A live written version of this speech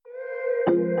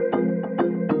Let's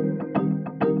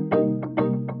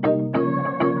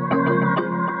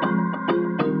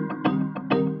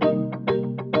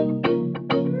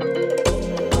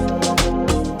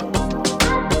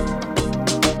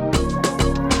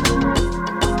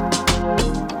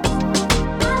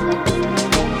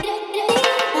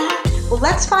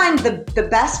find the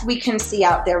best we can see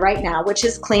out there right now, which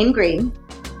is Clean Green.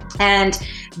 And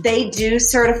they do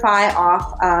certify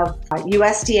off of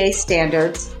USDA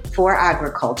standards for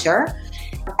agriculture.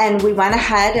 And we went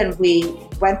ahead and we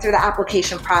went through the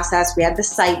application process. We had the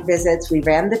site visits. We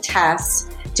ran the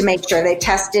tests to make sure they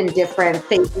test in different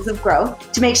phases of growth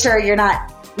to make sure you're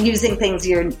not using things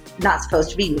you're not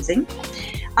supposed to be using.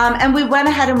 And we went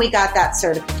ahead and we got that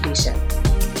certification.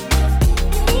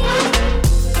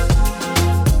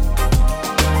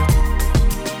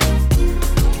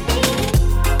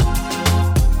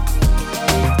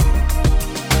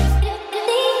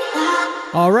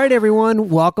 All right, everyone.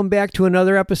 Welcome back to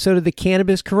another episode of the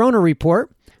Cannabis Corona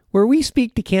Report, where we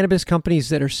speak to cannabis companies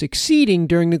that are succeeding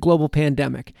during the global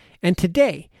pandemic. And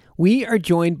today, we are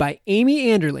joined by Amy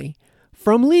Anderle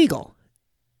from Legal.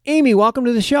 Amy, welcome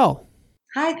to the show.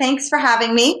 Hi, thanks for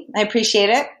having me. I appreciate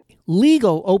it.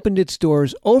 Legal opened its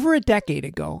doors over a decade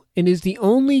ago and is the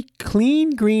only Clean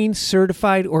Green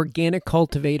certified organic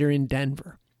cultivator in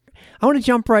Denver. I want to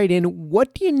jump right in.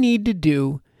 What do you need to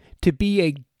do to be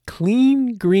a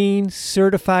Clean Green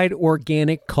certified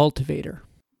organic cultivator?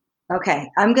 Okay,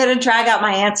 I'm going to drag out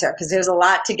my answer because there's a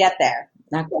lot to get there.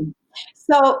 Okay.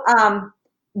 So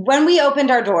when we opened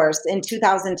our doors in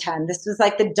 2010, this was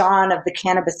like the dawn of the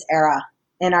cannabis era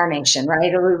in our nation,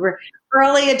 right? We were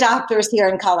early adopters here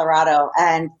in Colorado.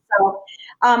 And so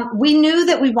we knew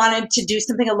that we wanted to do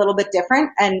something a little bit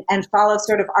different and follow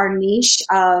sort of our niche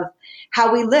of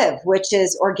how we live, which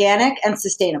is organic and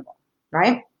sustainable,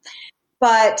 right?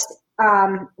 But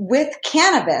with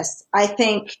cannabis, I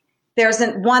think there's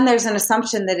an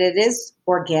assumption that it is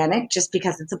organic just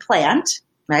because it's a plant,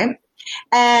 right?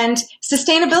 And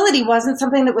sustainability wasn't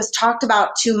something that was talked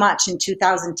about too much in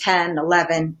 2010,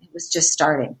 11. It was just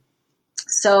starting.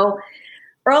 So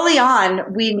early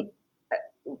on, we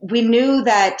knew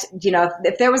that,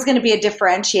 if there was going to be a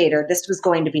differentiator, this was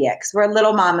going to be it, because we're a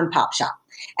little mom and pop shop.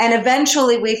 And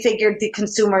eventually we figured the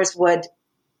consumers would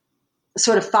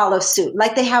sort of follow suit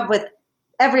like they have with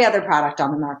every other product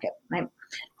on the market, right?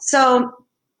 So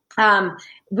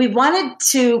we wanted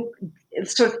to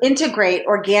sort of integrate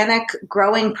organic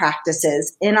growing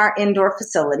practices in our indoor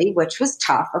facility, which was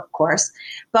tough, of course,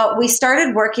 but we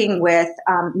started working with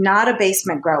not a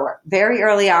basement grower. Very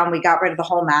early on, we got rid of the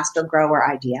whole master grower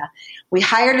idea. We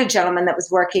hired a gentleman that was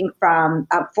working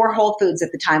for Whole Foods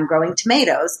at the time, growing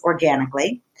tomatoes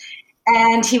organically.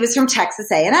 And he was from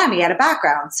Texas A&M. He had a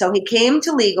background. So he came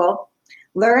to Legal,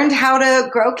 learned how to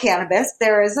grow cannabis.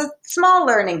 There is a small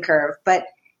learning curve, but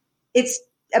it's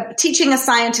teaching a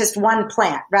scientist one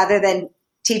plant rather than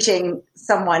teaching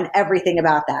someone everything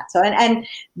about that. So, and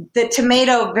the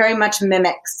tomato very much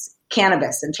mimics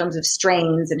cannabis in terms of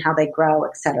strains and how they grow,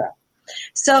 et cetera.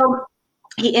 So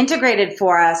he integrated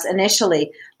for us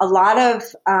initially a lot of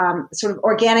sort of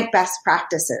organic best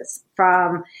practices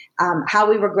from how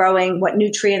we were growing, what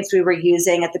nutrients we were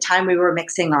using. At the time, we were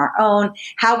mixing our own,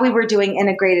 how we were doing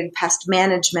integrated pest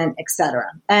management, et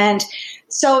cetera. And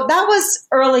so that was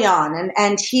early on.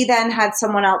 And he then had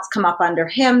someone else come up under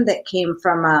him that came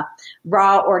from a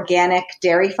raw organic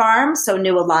dairy farm, so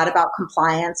knew a lot about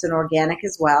compliance and organic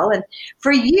as well. And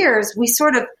for years, we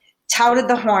sort of touted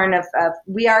the horn of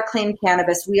we are clean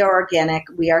cannabis, we are organic,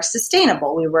 we are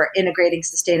sustainable. We were integrating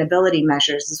sustainability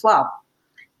measures as well.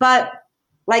 But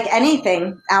like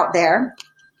anything out there,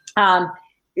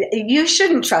 you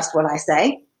shouldn't trust what I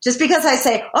say. Just because I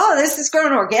say, oh, this is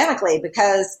grown organically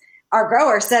because our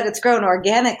grower said it's grown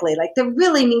organically. Like there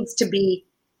really needs to be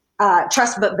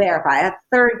trust but verify, a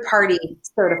third-party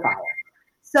certifier.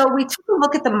 So we took a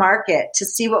look at the market to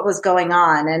see what was going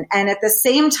on. And at the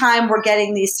same time we're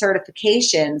getting these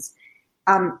certifications,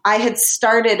 I had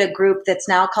started a group that's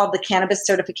now called the Cannabis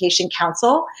Certification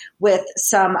Council with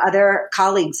some other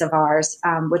colleagues of ours,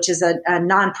 which is a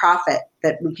nonprofit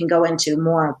that we can go into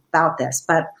more about this.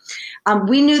 But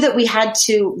we knew that we had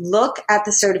to look at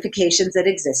the certifications that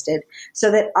existed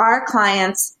so that our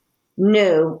clients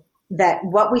knew that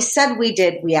what we said we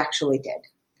did, we actually did.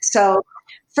 So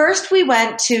first, we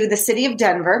went to the city of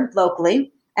Denver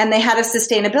locally, and they had a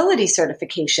sustainability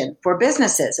certification for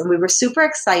businesses. And we were super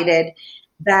excited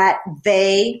that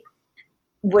they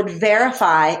would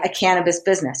verify a cannabis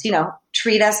business,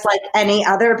 treat us like any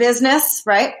other business,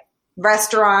 right?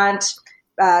 Restaurant,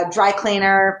 dry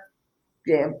cleaner,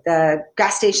 the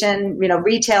gas station,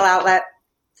 retail outlet,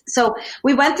 So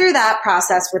we went through that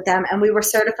process with them, and we were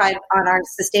certified on our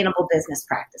sustainable business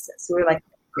practices. So we were like,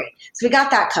 great. So we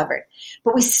got that covered.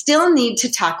 But we still need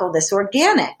to tackle this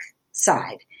organic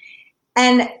side.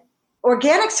 And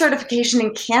organic certification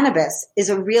in cannabis is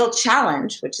a real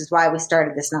challenge, which is why we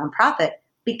started this nonprofit,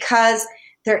 because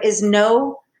there is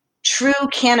no true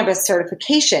cannabis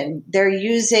certification. They're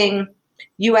using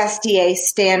USDA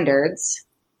standards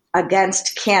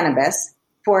against cannabis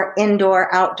for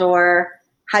indoor, outdoor,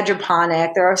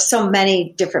 hydroponic. There are so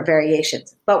many different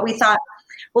variations. But we thought,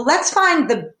 well, let's find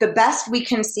the best we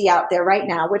can see out there right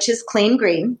now, which is Clean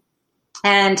Green.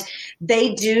 And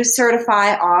they do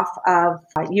certify off of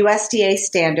USDA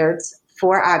standards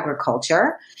for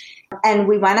agriculture. And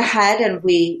we went ahead and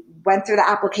we went through the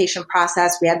application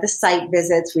process. We had the site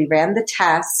visits. We ran the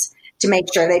tests to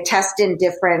make sure they test in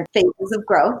different phases of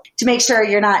growth to make sure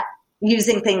you're not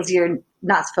using things you're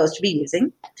not supposed to be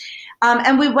using.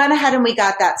 And we went ahead and we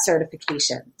got that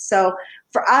certification. So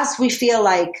for us, we feel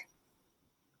like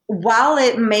while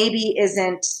it maybe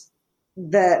isn't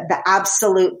the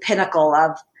absolute pinnacle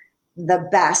of the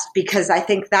best, because I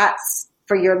think that's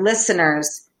for your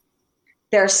listeners,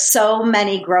 there's so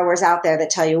many growers out there that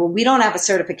tell you, well, we don't have a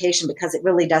certification because it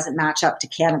really doesn't match up to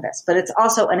cannabis. But it's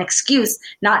also an excuse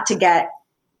not to get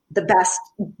the best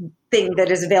thing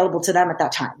that is available to them at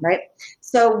that time, right?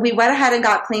 So we went ahead and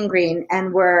got Clean Green,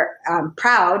 and we're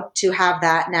proud to have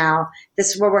that now.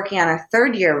 We're working on our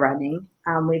third year running.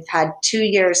 We've had 2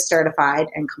 years certified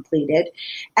and completed.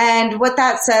 And what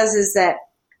that says is that,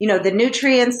 you know, the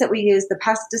nutrients that we use, the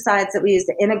pesticides that we use,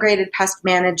 the integrated pest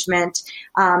management,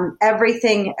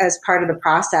 everything as part of the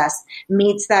process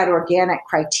meets that organic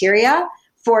criteria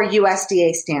for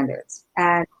USDA standards.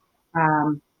 And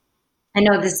I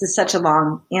know this is such a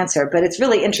long answer, but it's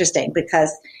really interesting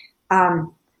because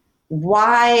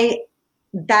why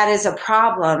that is a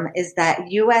problem is that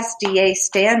USDA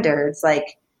standards,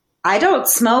 like, I don't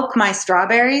smoke my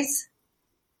strawberries,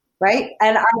 right?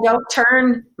 And I don't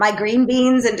turn my green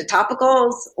beans into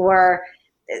topicals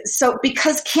so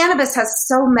because cannabis has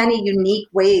so many unique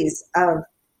ways of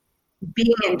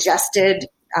being ingested,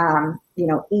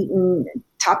 eaten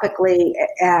topically,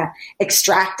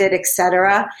 extracted,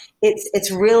 etc.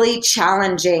 It's really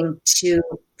challenging to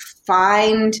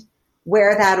find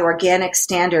where that organic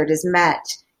standard is met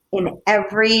in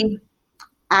every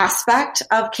aspect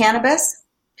of cannabis.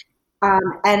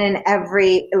 And in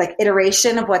every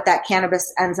iteration of what that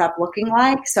cannabis ends up looking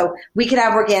like. So we could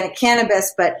have organic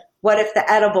cannabis, but what if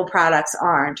the edible products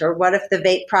aren't? Or what if the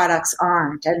vape products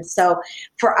aren't? And so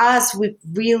for us, we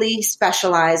really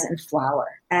specialize in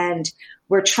flower. And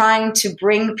we're trying to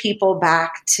bring people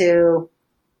back to,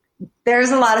 there's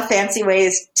a lot of fancy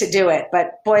ways to do it,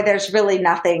 but boy, there's really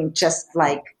nothing just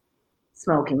like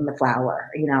smoking the flower,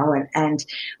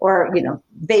 or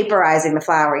vaporizing the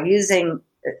flower, using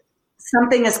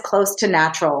something as close to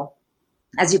natural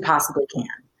as you possibly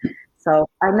can. So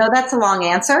I know that's a long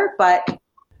answer, but...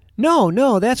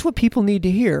 No, that's what people need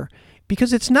to hear,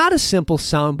 because it's not a simple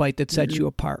soundbite that sets you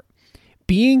apart.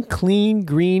 Being Clean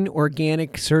Green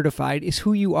Organic certified is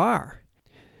who you are.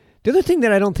 The other thing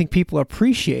that I don't think people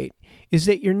appreciate is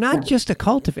that you're not just a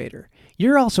cultivator.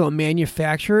 You're also a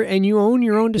manufacturer, and you own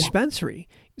your own dispensary.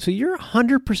 So you're a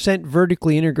 100%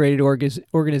 vertically integrated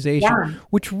organization,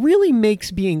 which really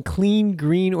makes being Clean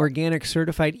Green Organic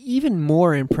certified even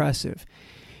more impressive.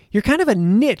 You're kind of a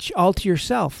niche all to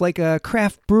yourself, like a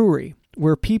craft brewery,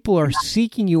 where people are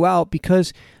seeking you out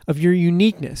because of your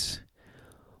uniqueness.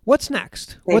 What's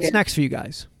next? What's next for you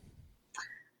guys?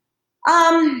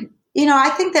 I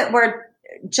think that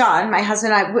John, my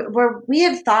husband and I, we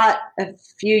had thought a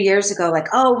few years ago,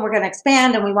 we're going to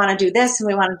expand and we want to do this and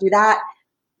we want to do that.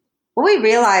 What we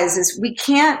realize is we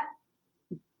can't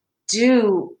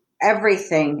do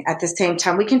everything at the same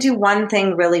time. We can do one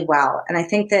thing really well. And I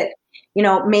think that,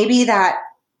 maybe that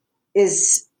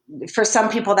is, for some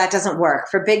people, that doesn't work.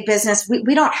 For big business,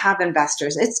 we don't have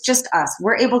investors. It's just us.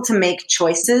 We're able to make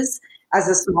choices as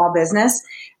a small business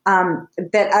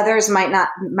that others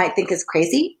might think is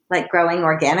crazy, like growing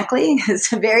organically is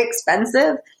very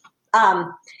expensive.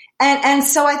 And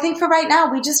so I think for right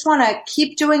now, we just want to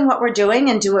keep doing what we're doing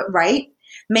and do it right,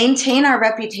 maintain our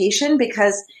reputation,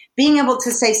 because being able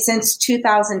to say since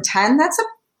 2010, that's a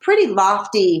pretty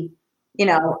lofty,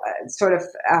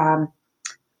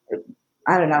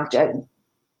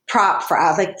 prop for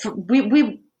us.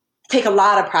 We take a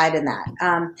lot of pride in that.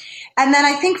 And then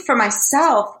I think for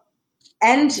myself,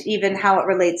 and even how it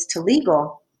relates to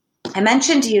legal, I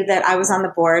mentioned to you that I was on the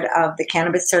board of the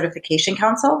Cannabis Certification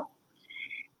Council.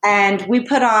 And we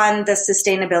put on the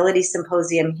Sustainability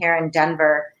Symposium here in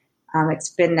Denver. It's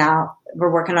been now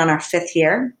We're working on our 5th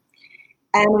year.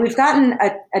 And we've gotten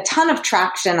a ton of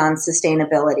traction on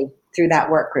sustainability through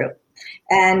that work group.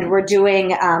 And we're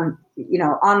doing,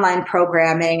 online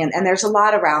programming, and there's a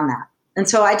lot around that. And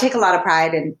so I take a lot of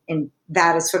pride in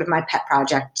that as sort of my pet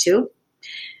project too.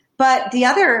 But the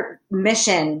other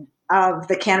mission of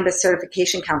the Cannabis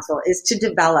Certification Council is to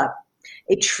develop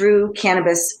a true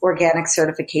cannabis organic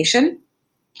certification.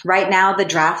 Right now, the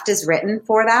draft is written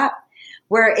for that,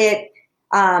 where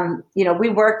we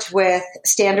worked with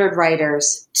standard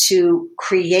writers to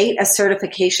create a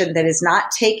certification that is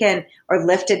not taken or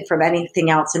lifted from anything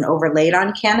else and overlaid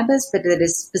on cannabis, but that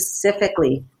is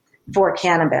specifically for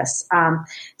cannabis.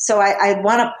 So I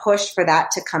want to push for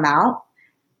that to come out.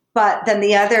 But then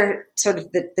the other sort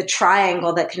of the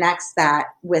triangle that connects that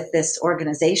with this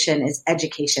organization is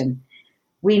education.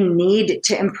 We need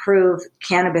to improve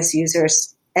cannabis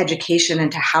users' education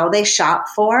into how they shop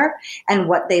for and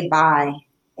what they buy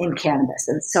in cannabis.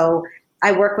 And so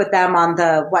I work with them on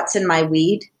the What's in My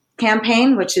Weed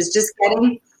campaign, which is just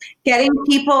getting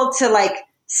people to like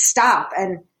stop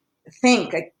and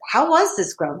think, like, how was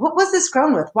this grown? What was this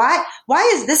grown with? Why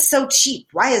is this so cheap?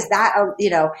 Why is that?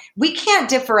 We can't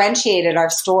differentiate at our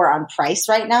store on price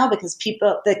right now because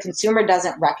the consumer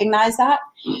doesn't recognize that.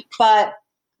 But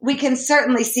we can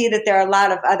certainly see that there are a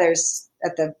lot of others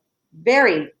at the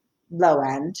very low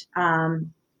end.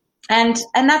 And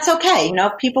that's okay.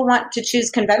 If people want to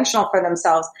choose conventional for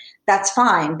themselves, that's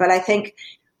fine. But I think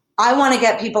I want to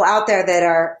get people out there that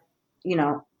are,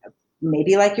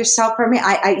 maybe like yourself or me.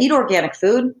 I eat organic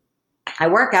food. I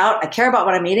work out. I care about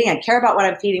what I'm eating. I care about what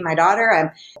I'm feeding my daughter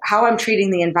and how I'm treating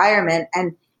the environment.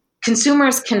 And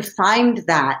consumers can find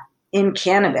that in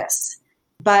cannabis.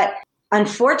 But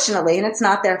unfortunately, and it's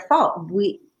not their fault,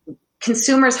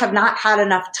 consumers have not had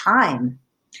enough time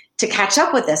to catch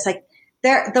up with this. Like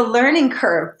the learning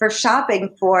curve for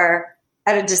shopping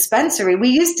at a dispensary, we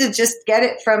used to just get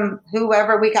it from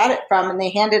whoever we got it from, and they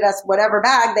handed us whatever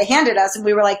bag they handed us, and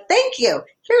we were like, thank you,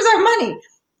 here's our money.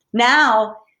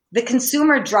 Now the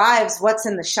consumer drives what's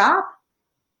in the shop,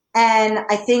 and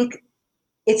I think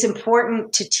it's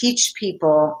important to teach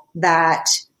people that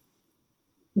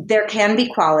there can be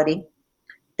quality.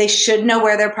 They should know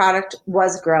where their product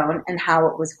was grown and how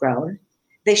it was grown.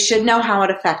 They should know how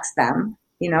it affects them,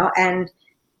 and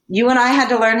you and I had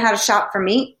to learn how to shop for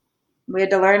meat. We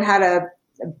had to learn how to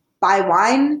buy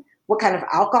wine, what kind of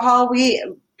alcohol we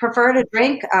prefer to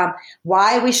drink,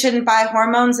 why we shouldn't buy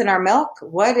hormones in our milk,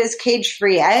 what is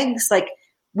cage-free eggs. Like,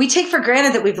 we take for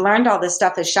granted that we've learned all this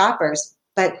stuff as shoppers,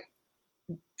 but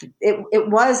it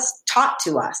was taught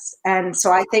to us. And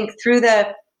so I think through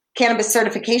the Cannabis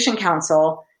Certification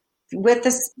Council, with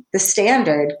the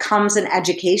standard comes an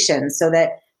education so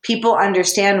that people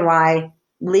understand why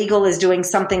legal is doing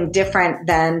something different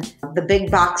than the big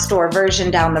box store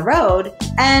version down the road,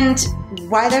 and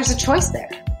why there's a choice there.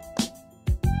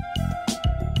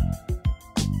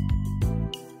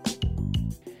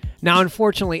 Now,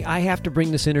 unfortunately, I have to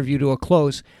bring this interview to a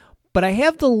close, but I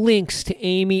have the links to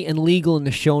Amy and legal in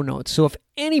the show notes. So if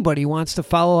anybody wants to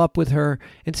follow up with her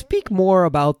and speak more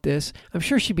about this, I'm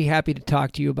sure she'd be happy to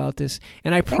talk to you about this.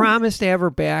 And I promise to have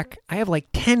her back. I have like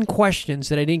 10 questions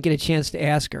that I didn't get a chance to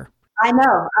ask her. I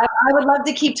know. I would love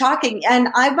to keep talking. And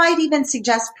I might even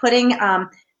suggest putting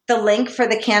the link for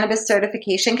the Cannabis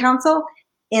Certification Council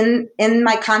in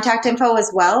my contact info as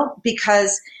well,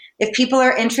 because if people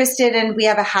are interested in, we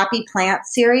have a Happy Plant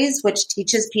series, which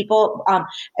teaches people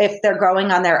if they're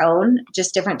growing on their own,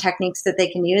 just different techniques that they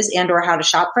can use and or how to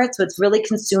shop for it. So it's really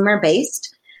consumer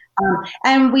based.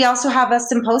 And we also have a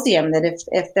symposium that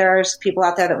if there's people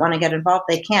out there that want to get involved,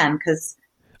 they can, because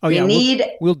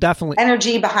we'll definitely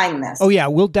energy behind this. Oh, yeah.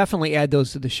 We'll definitely add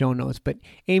those to the show notes. But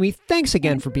Amy, thanks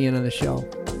again for being on the show.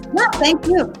 No, thank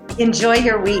you. Enjoy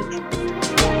your week.